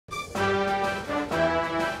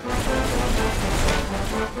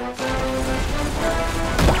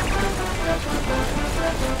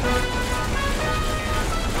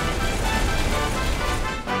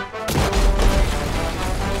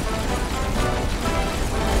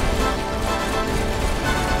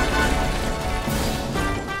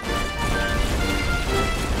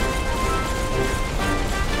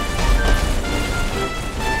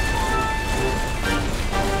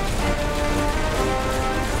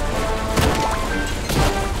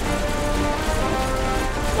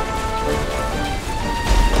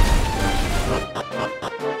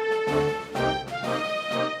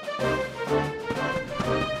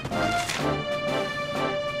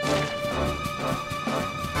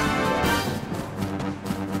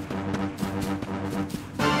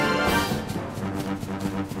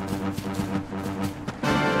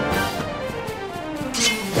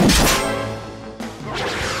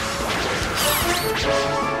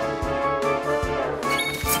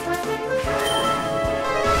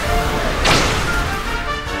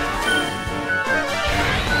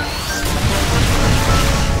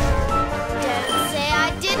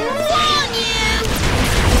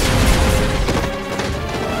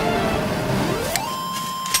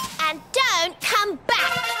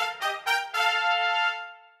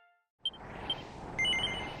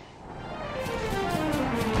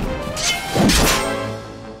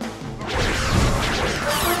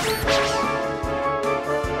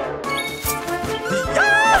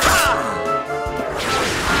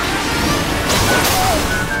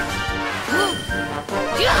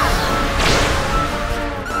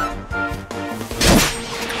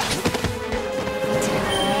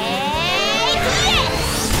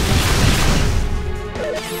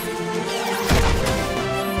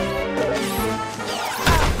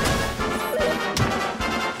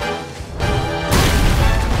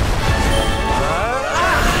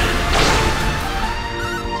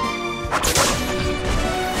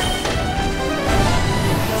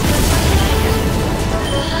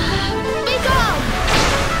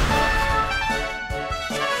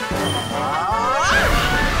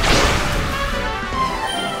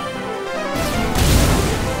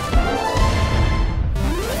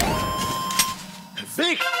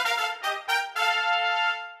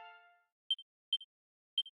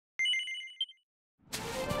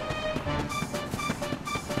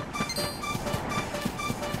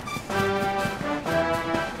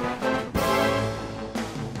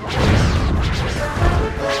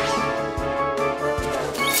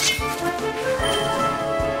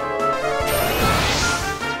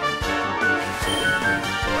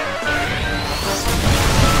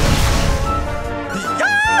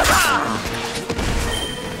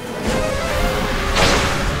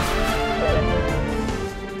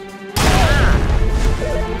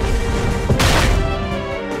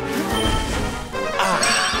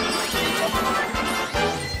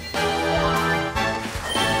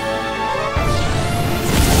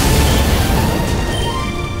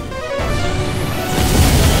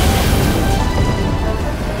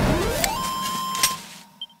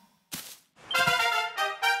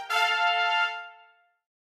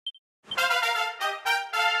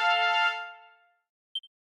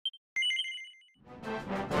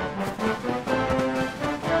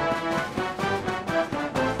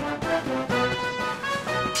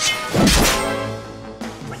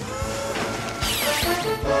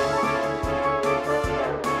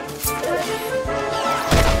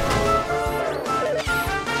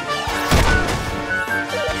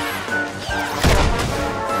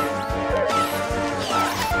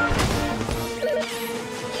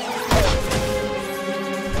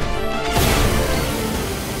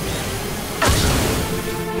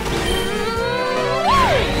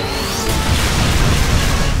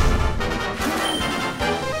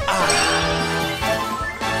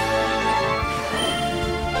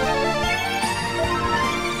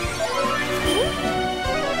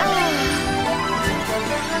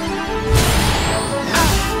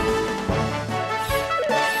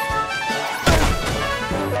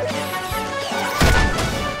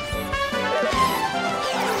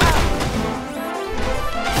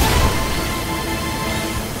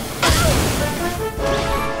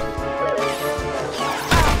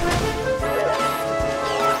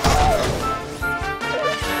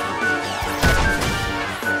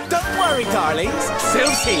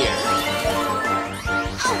Elves here!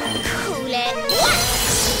 Oh, cool it! What?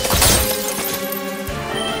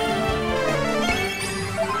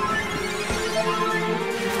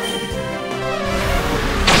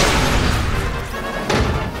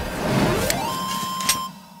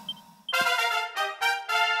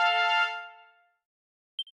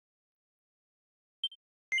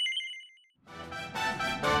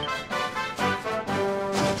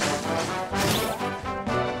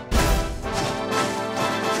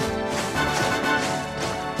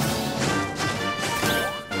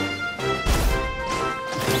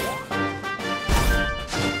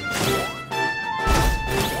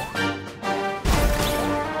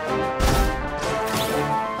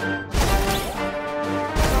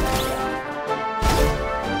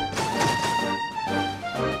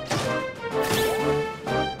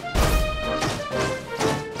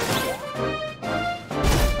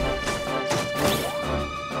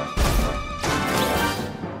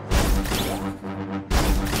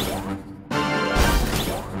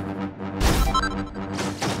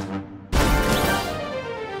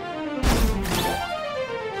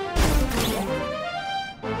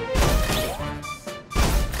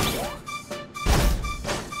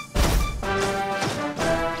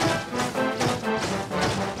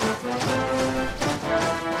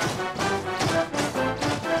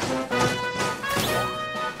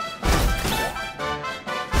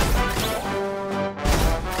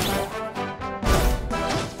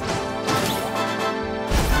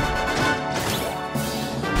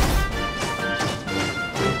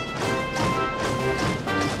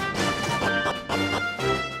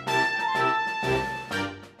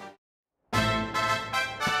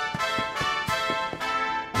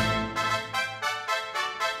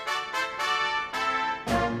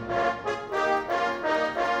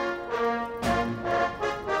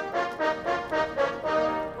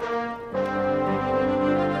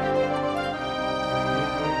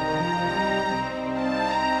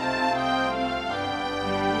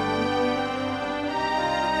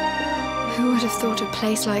 Who would have thought a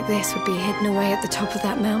place like this would be hidden away at the top of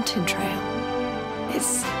that mountain trail?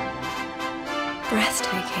 It's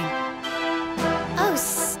breathtaking. Oh,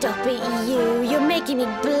 stop it, you. You're making me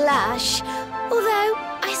blush. Although,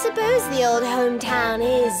 I suppose the old hometown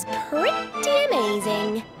is pretty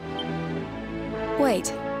amazing.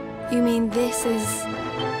 Wait, you mean this is...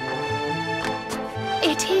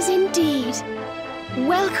 It is indeed.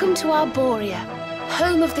 Welcome to Arborea,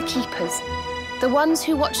 home of the Keepers. The ones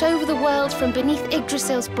who watch over the world from beneath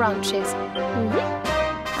Yggdrasil's branches.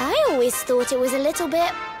 I always thought it was a little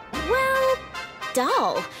bit, well,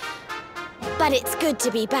 dull. But it's good to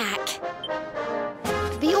be back.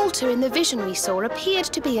 The altar in the vision we saw appeared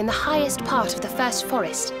to be in the highest part of the First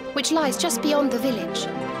Forest, which lies just beyond the village.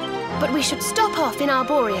 But we should stop off in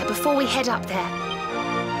Arborea before we head up there.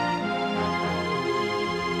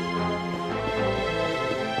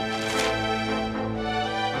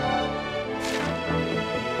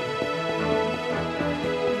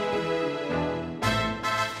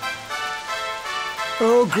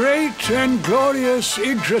 O great and glorious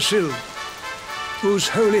Yggdrasil, whose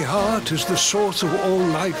holy heart is the source of all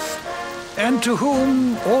life, and to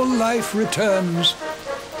whom all life returns,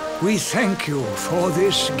 we thank you for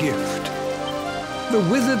this gift. The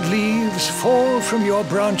withered leaves fall from your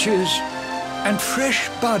branches, and fresh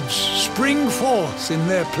buds spring forth in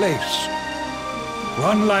their place.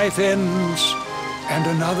 One life ends, and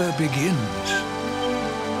another begins.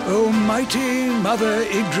 O mighty Mother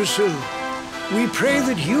Yggdrasil, we pray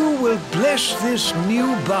that you will bless this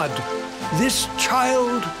new bud, this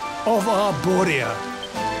child of Arborea.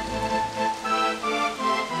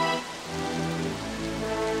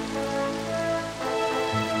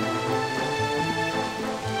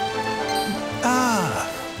 Ah.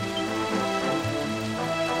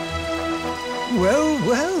 Well,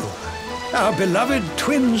 well, our beloved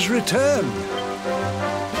twins return.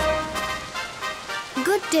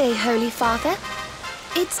 Good day, Holy Father.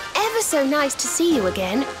 It's ever so nice to see you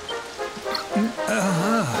again.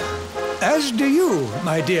 As do you,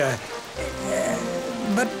 my dear.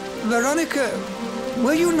 But, Veronica,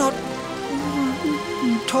 were you not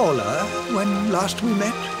taller when last we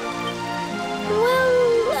met?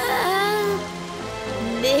 Well,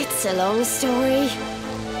 it's a long story.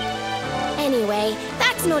 Anyway,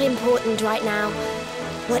 that's not important right now.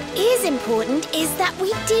 What is important is that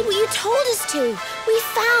we did what you told us to. We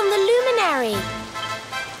found the luminary.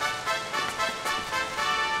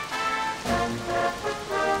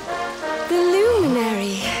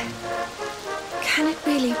 Can it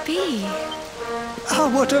really be? Ah,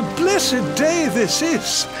 what a blessed day this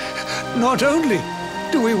is! Not only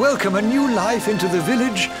do we welcome a new life into the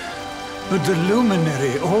village, the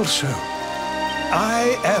luminary also.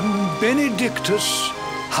 I am Benedictus,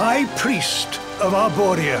 High Priest of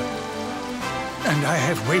Arborea, and I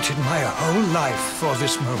have waited my whole life for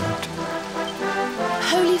this moment.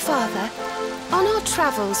 Holy Father, on our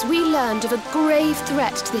travels we learned of a grave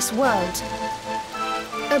threat to this world.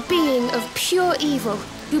 A being of pure evil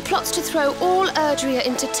who plots to throw all Erdrea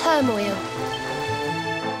into turmoil.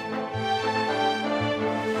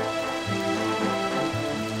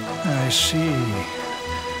 I see.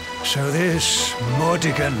 So this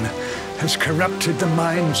Mordigan has corrupted the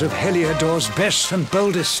minds of Heliodor's best and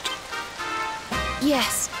boldest.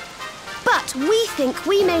 Yes, but we think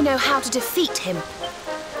we may know how to defeat him.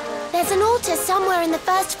 There's an altar somewhere in the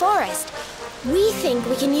first forest. We think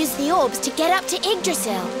we can use the orbs to get up to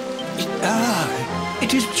Yggdrasil.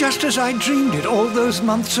 It is just as I dreamed it all those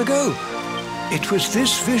months ago. It was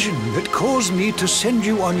this vision that caused me to send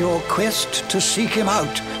you on your quest to seek him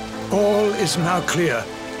out. All is now clear.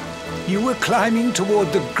 You were climbing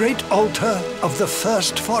toward the great altar of the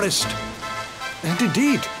first forest. And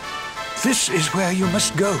indeed, this is where you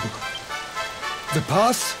must go. The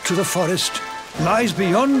path to the forest lies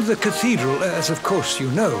beyond the cathedral, as of course you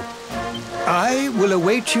know. I will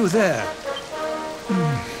await you there.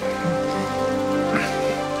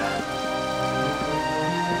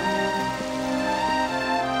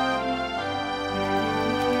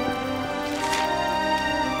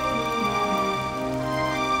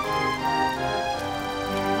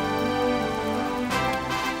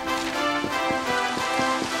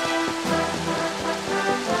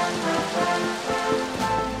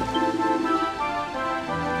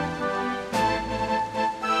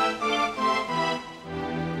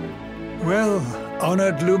 Well,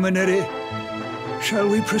 honored luminary, shall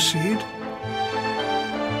we proceed?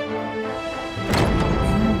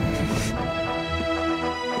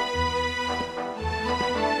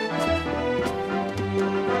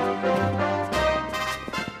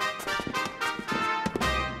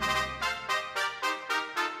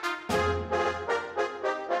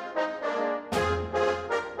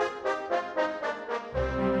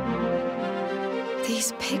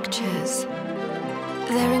 These pictures,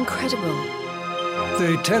 they're incredible.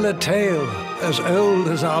 They tell a tale as old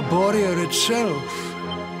as Arborea itself.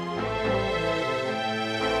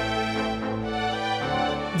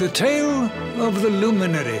 The tale of the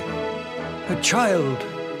luminary, a child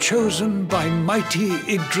chosen by mighty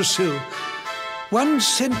Yggdrasil, one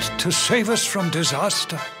sent to save us from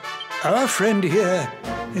disaster. Our friend here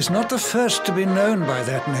is not the first to be known by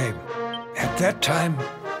that name. At that time,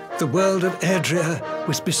 the world of Erdrea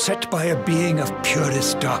was beset by a being of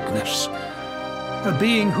purest darkness. A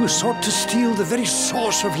being who sought to steal the very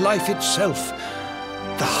source of life itself,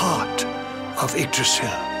 the heart of Yggdrasil.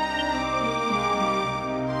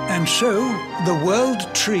 And so, the World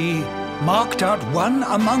Tree marked out one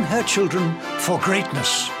among her children for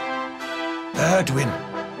greatness. Erdwin,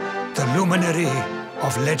 the luminary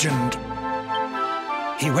of legend.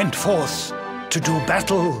 He went forth to do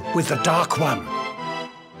battle with the Dark One.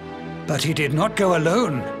 But he did not go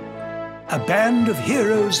alone. A band of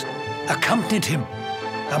heroes accompanied him.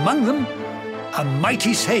 Among them, a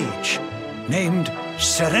mighty sage named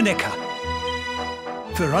Serenica.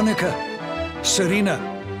 Veronica, Serena,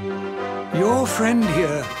 your friend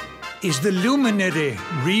here is the luminary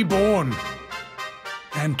reborn.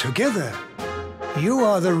 And together, you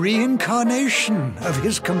are the reincarnation of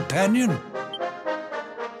his companion.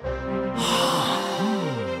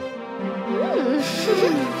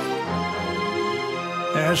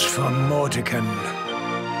 As for Mordigan,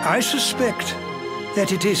 I suspect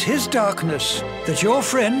that it is his darkness that your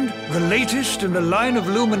friend, the latest in the line of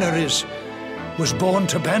luminaries, was born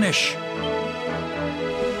to banish.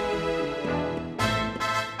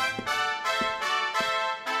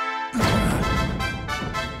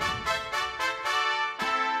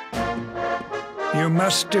 You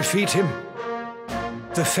must defeat him.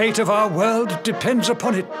 The fate of our world depends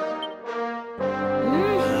upon it.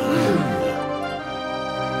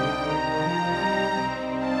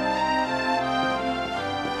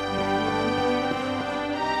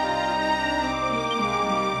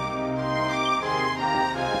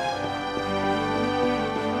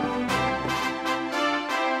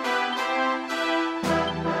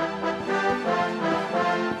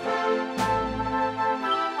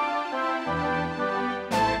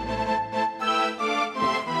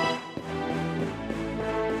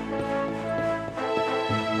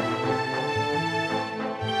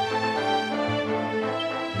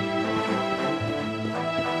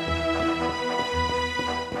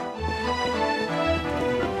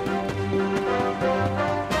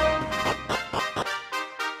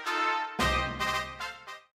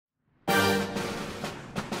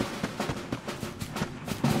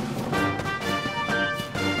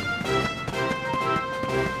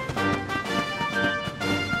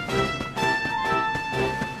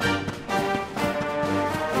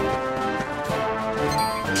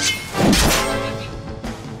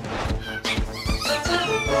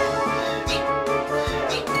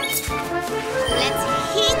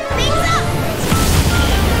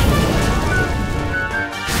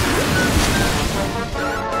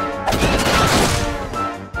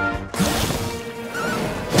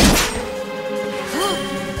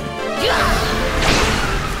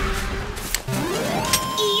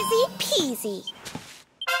 easy.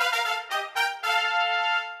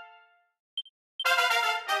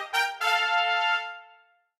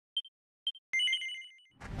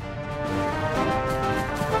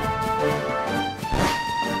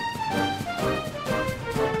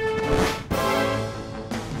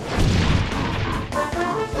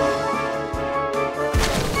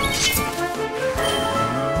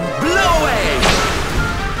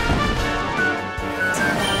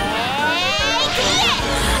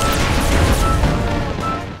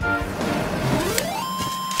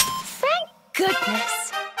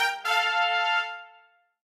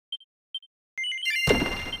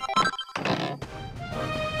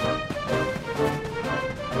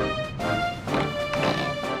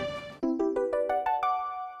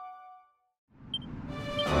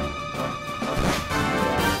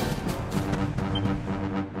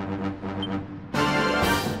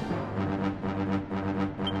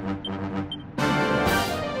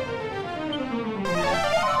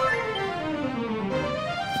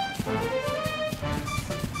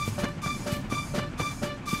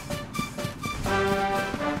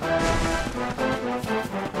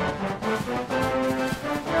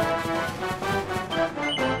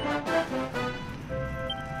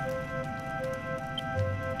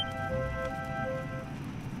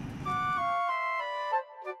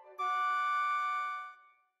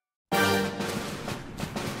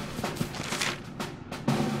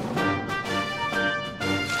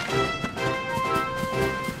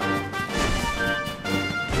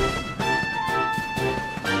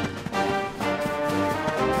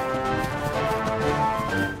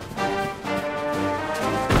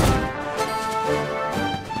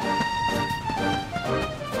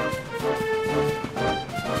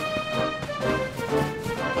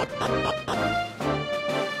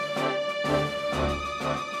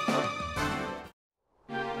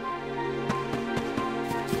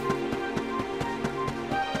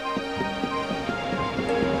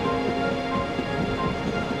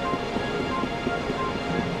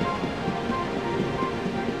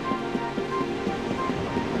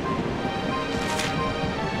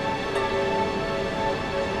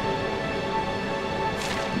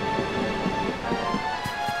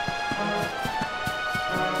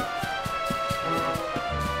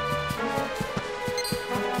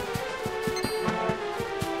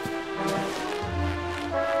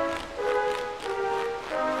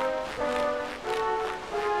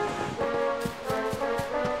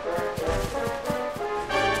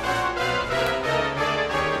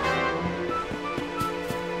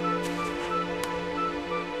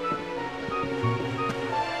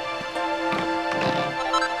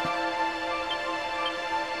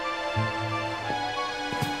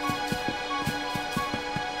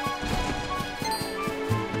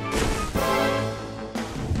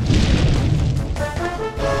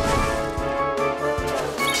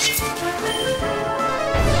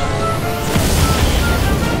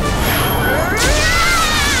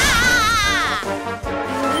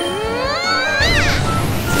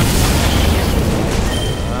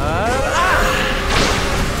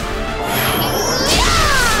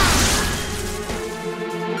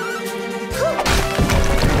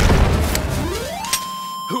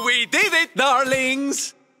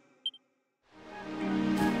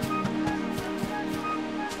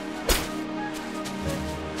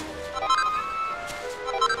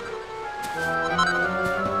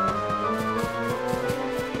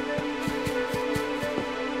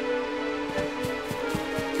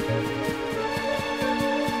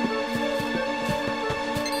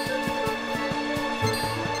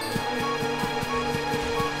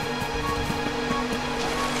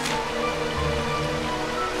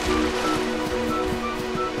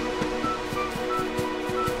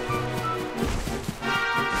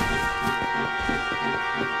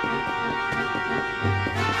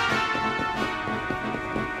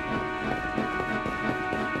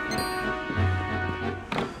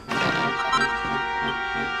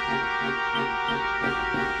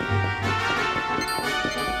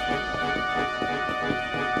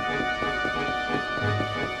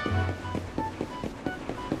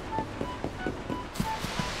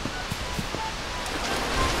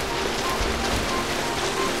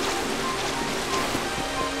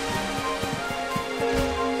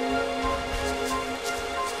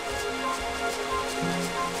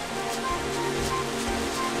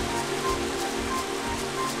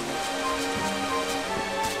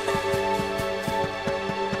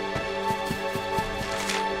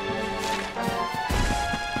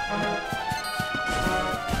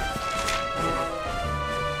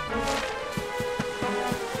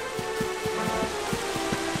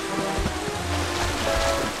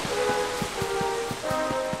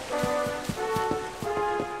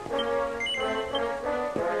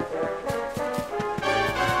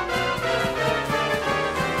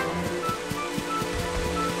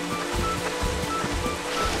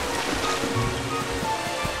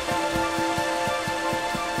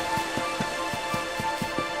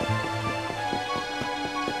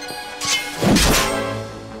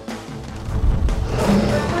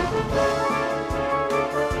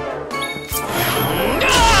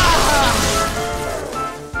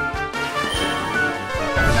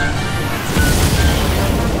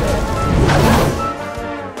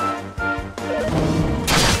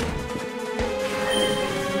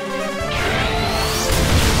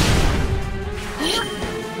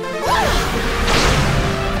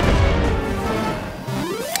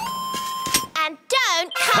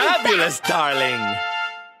 fabulous, darling!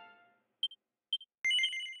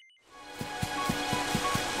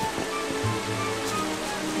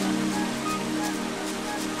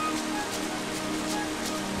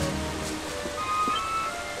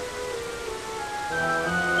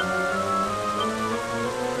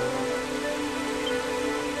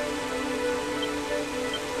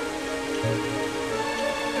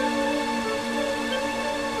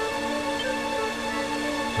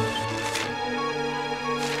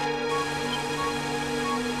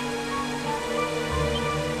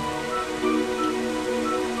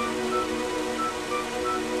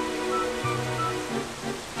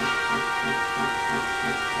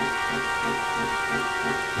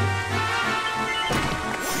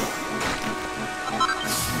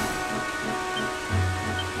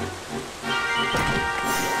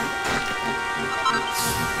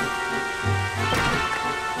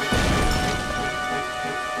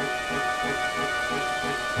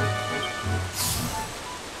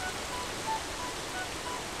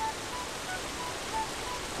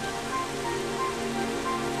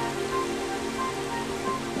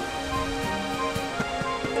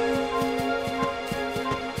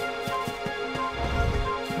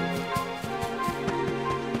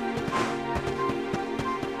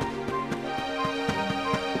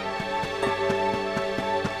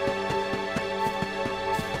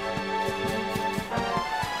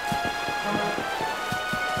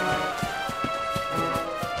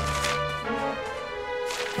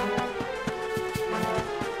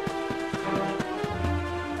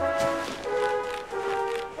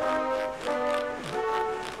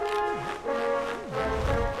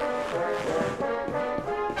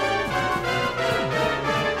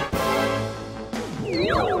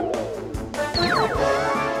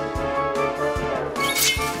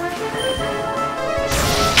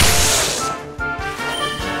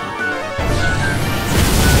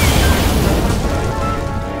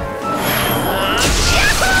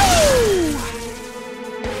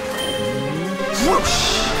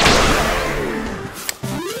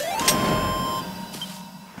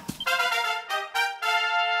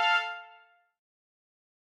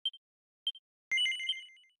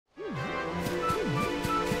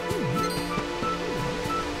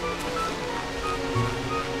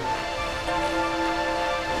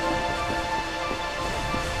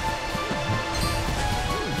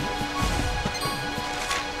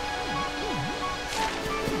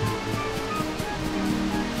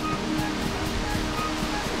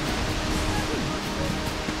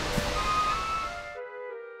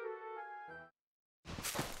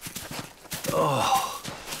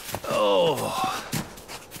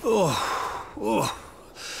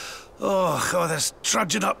 Oh, this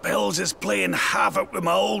trudging up hills is playing havoc with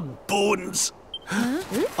my old bones.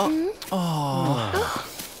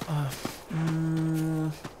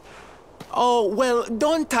 Oh, well,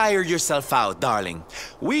 don't tire yourself out, darling.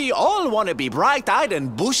 We all want to be bright-eyed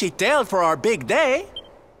and bushy-tailed for our big day.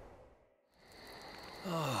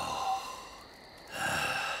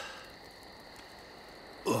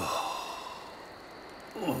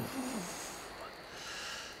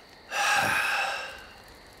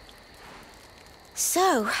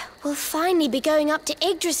 So, we'll finally be going up to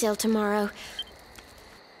Yggdrasil tomorrow.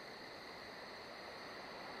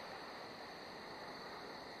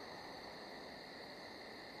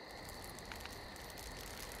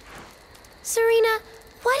 Serena,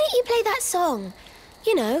 why don't you play that song?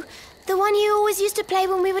 You know, the one you always used to play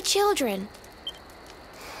when we were children.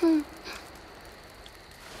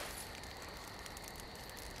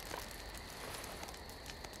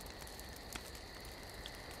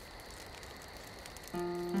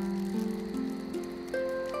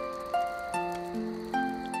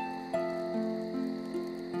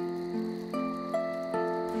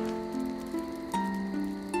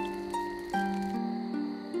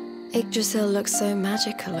 Yggdrasil looks so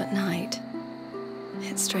magical at night.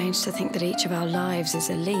 It's strange to think that each of our lives is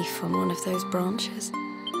a leaf on one of those branches.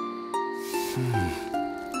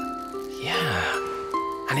 Yeah.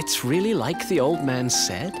 And it's really like the old man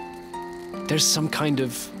said. There's some kind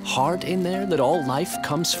of heart in there that all life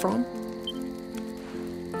comes from.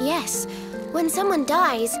 Yes, when someone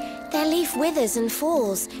dies, their leaf withers and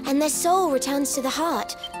falls, and their soul returns to the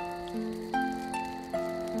heart.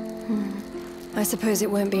 I suppose it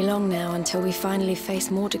won't be long now until we finally face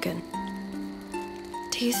Mordegon.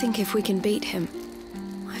 Do you think if we can beat him,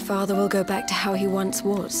 my father will go back to how he once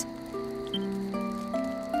was?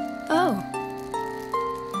 Oh.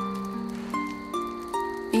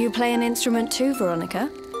 You play an instrument too, Veronica?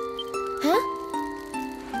 Huh?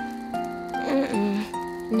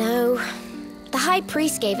 No. The High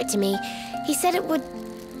Priest gave it to me. He said it would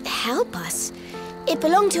help us. It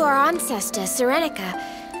belonged to our ancestor, Serenica.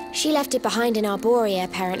 She left it behind in Arborea,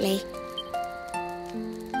 apparently.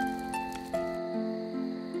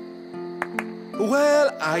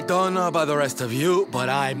 Well, I don't know about the rest of you, but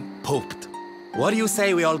I'm pooped. What do you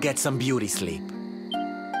say we all get some beauty sleep?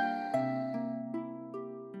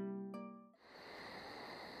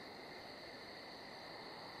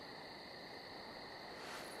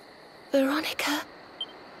 Veronica?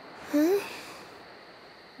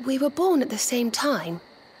 We were born at the same time,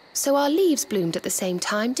 so our leaves bloomed at the same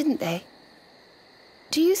time, didn't they?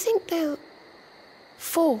 Do you think they'll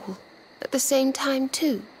fall at the same time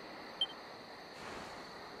too?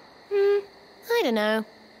 I don't know.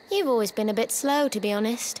 You've always been a bit slow, to be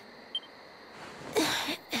honest.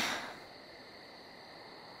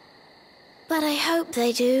 But I hope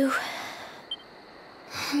they do.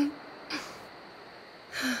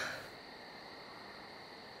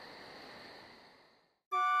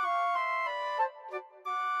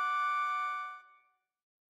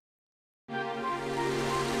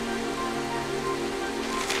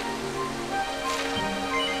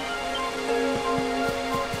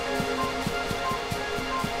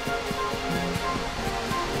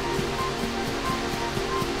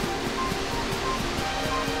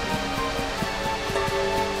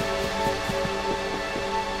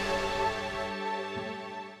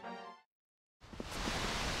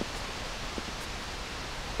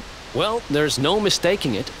 Well, there's no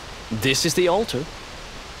mistaking it. This is the altar.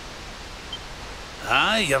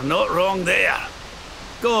 Aye, you're not wrong there.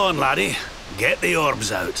 Go on, laddie. Get the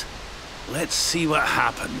orbs out. Let's see what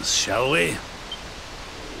happens, shall we?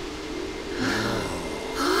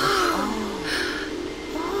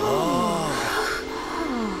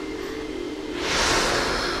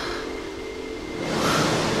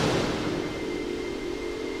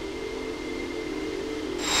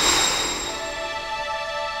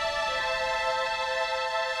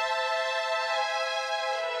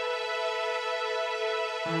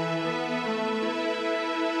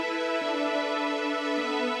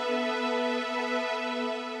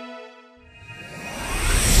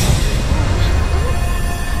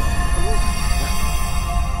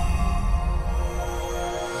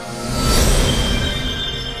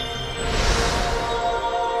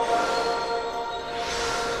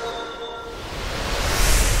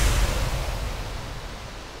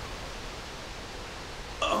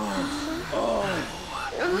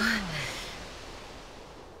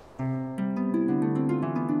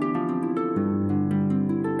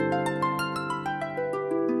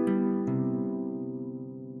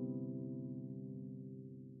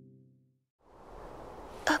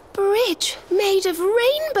 A bridge made of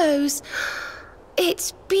rainbows.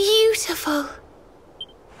 It's beautiful.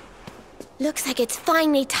 Looks like it's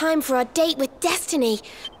finally time for our date with Destiny.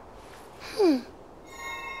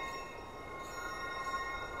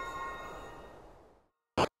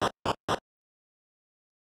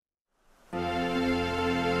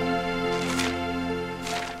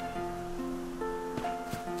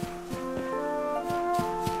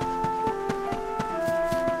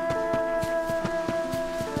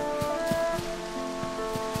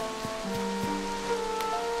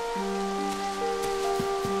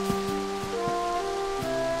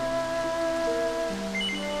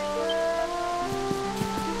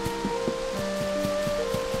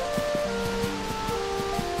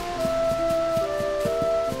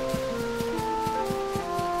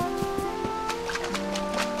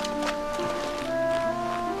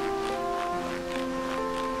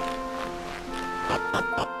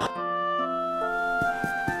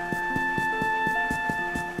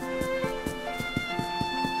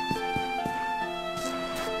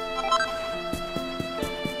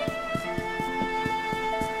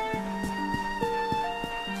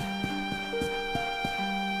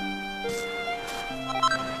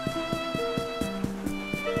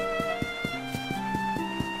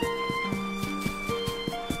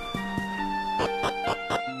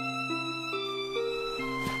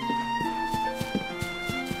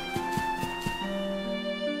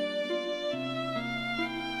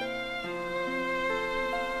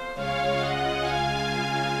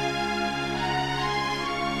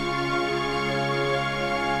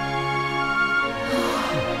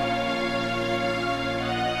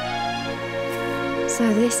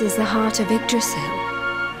 So this is the heart of Yggdrasil.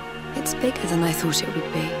 It's bigger than I thought it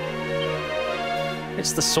would be.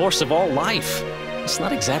 It's the source of all life. It's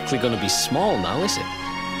not exactly going to be small now, is it?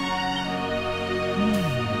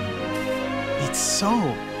 It's so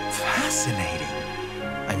fascinating.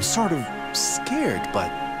 I'm sort of scared, but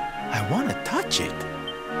I want to touch it.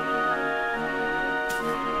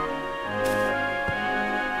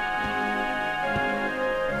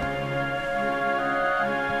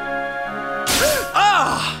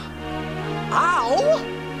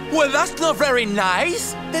 Well, that's not very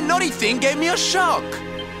nice. The naughty thing gave me a shock.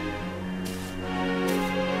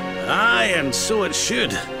 Aye, and so it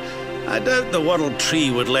should. I doubt the World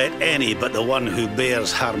Tree would let any but the one who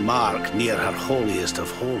bears her mark near her holiest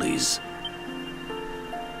of holies.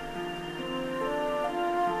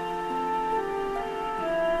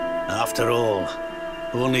 After all,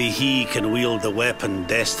 only he can wield the weapon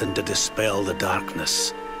destined to dispel the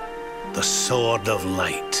darkness. The Sword of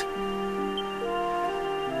Light.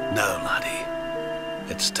 Now,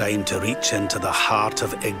 laddie, it's time to reach into the heart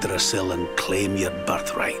of Yggdrasil and claim your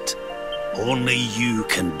birthright. Only you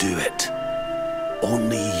can do it.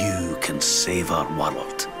 Only you can save our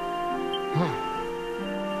world.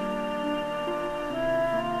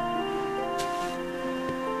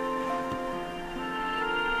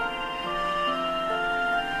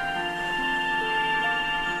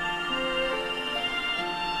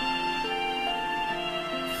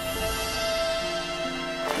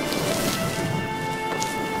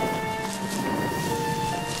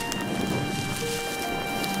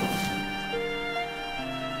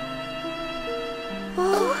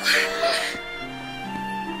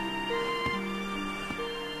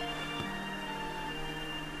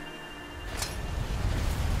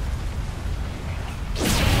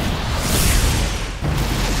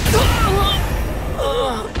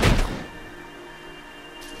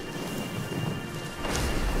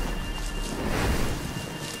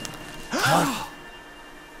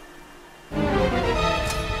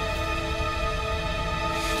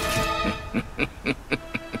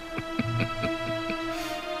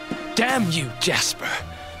 Damn you, Jasper!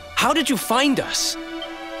 How did you find us?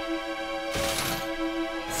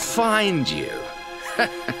 Find you?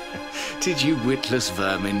 Did you witless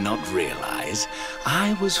vermin not realize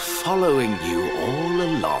I was following you all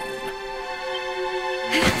along?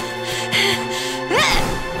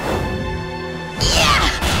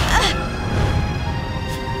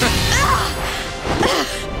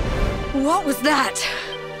 What was that?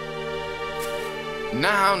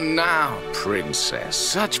 Now, princess.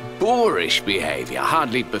 Such boorish behavior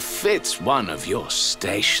hardly befits one of your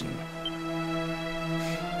station.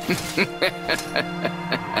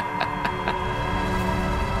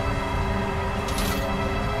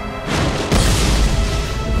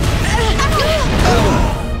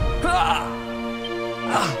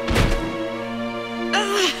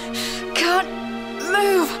 Can't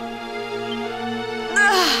move.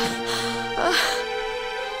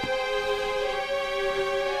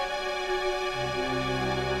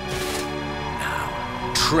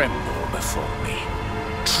 Tremble before me.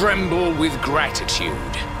 Tremble with gratitude.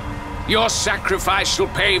 Your sacrifice shall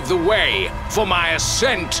pave the way for my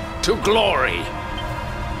ascent to glory.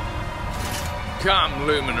 Come,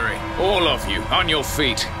 luminary, all of you, on your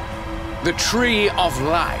feet. The tree of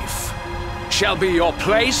life shall be your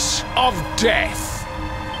place of death.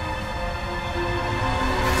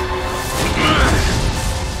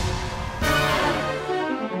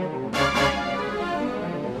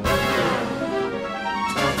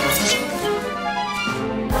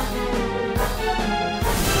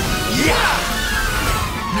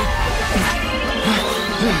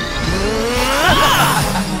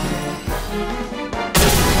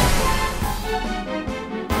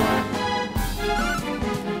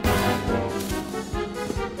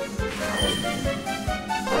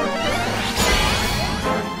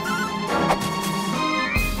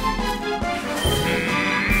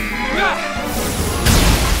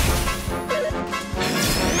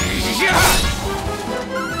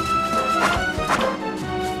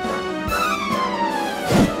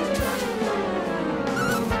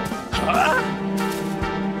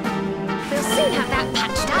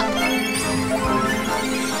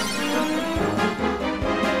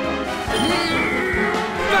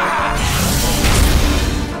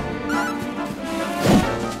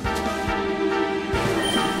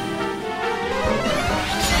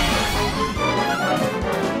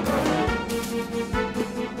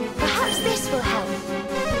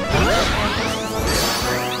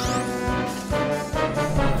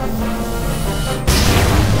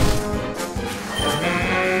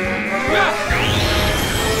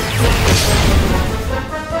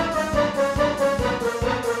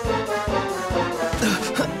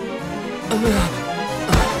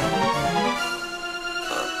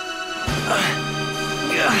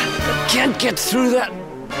 Can't get through that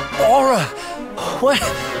aura.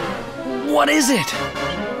 What is it?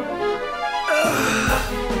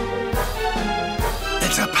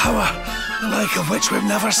 It's a power the like of which we've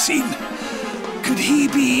never seen. Could he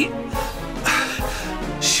be...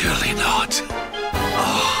 Surely not.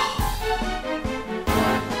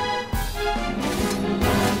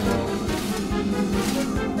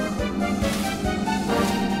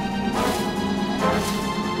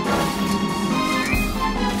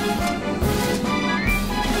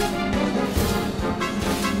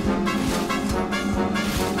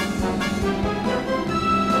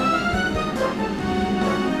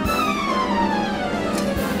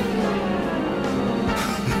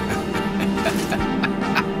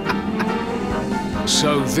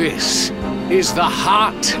 So this is the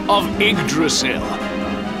heart of Yggdrasil.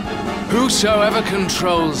 Whosoever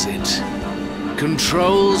controls it,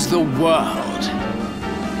 controls the world.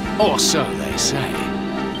 Or so they say.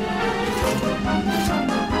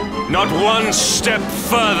 Not one step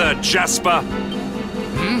further, Jasper!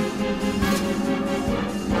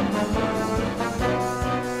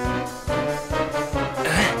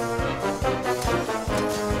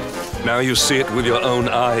 Now you see it with your own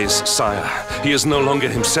eyes, sire. He is no longer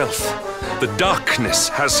himself. The darkness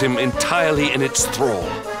has him entirely in its thrall.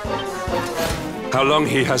 How long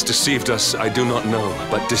he has deceived us, I do not know,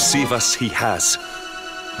 but deceive us he has.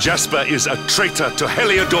 Jasper is a traitor to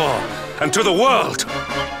Heliodor and to the world!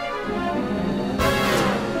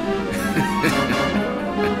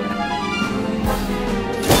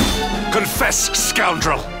 Confess,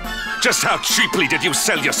 scoundrel! Just how cheaply did you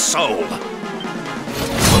sell your soul?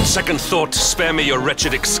 On second thought, spare me your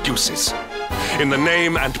wretched excuses. In the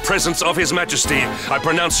name and presence of His Majesty, I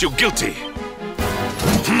pronounce you guilty.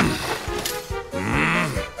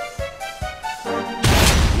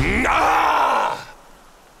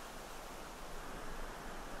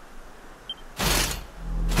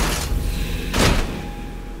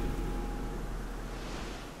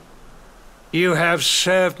 You have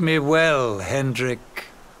served me well, Hendrik.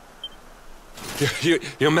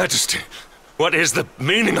 Your Majesty, what is the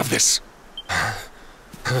meaning of this?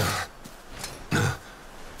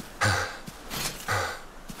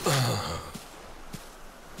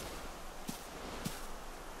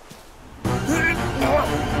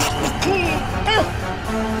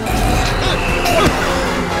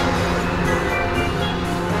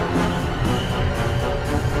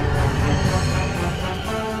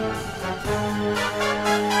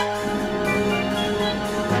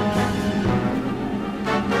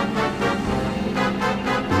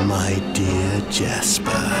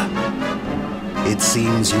 Jasper, it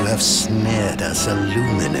seems you have snared us a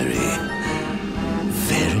luminary.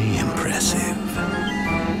 Very impressive.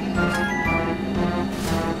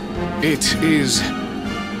 It is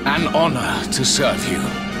an honor to serve you,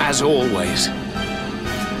 as always.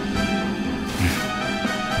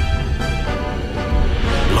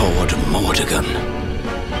 Lord Mordegon.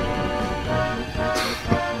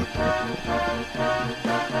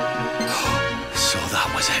 So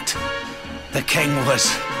that was it. The king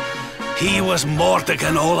was... he was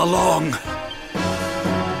Mordegon all along.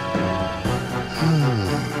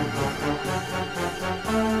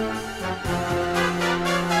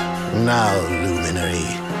 Now, Luminary,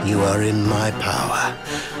 you are in my power.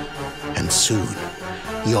 And soon,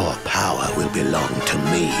 your power will belong to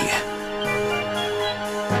me.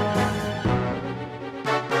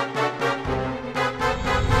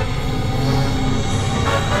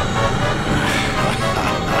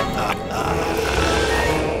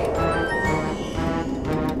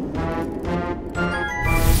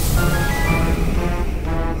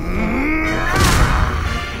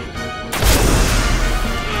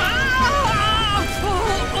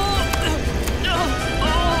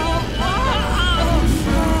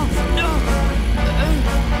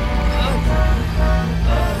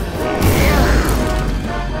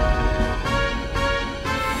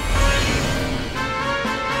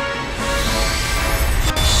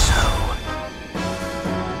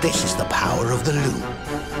 This is the power of the loom.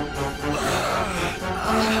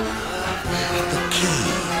 The key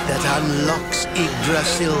that unlocks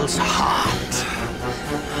Yggdrasil's heart.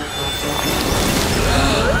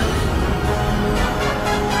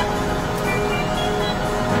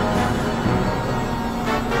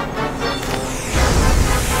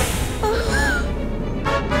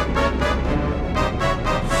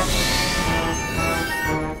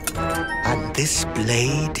 And this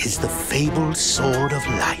blade is the fabled Sword of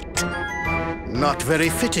Light. Not very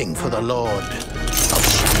fitting for the Lord of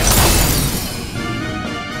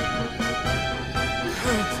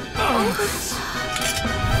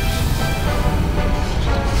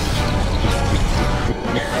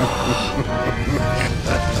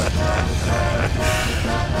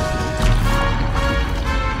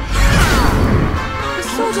The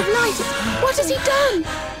Sword of Light! What has he done?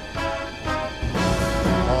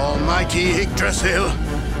 Almighty Yggdrasil,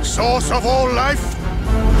 source of all life,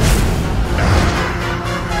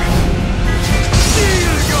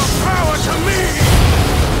 yield your power to me!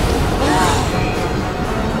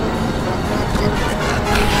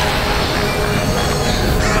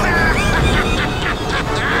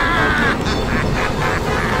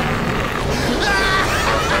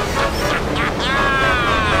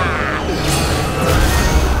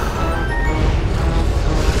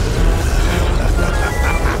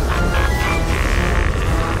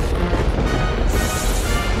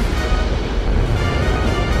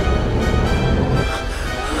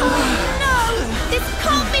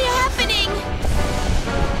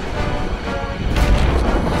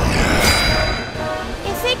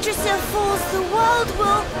 else the world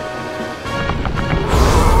will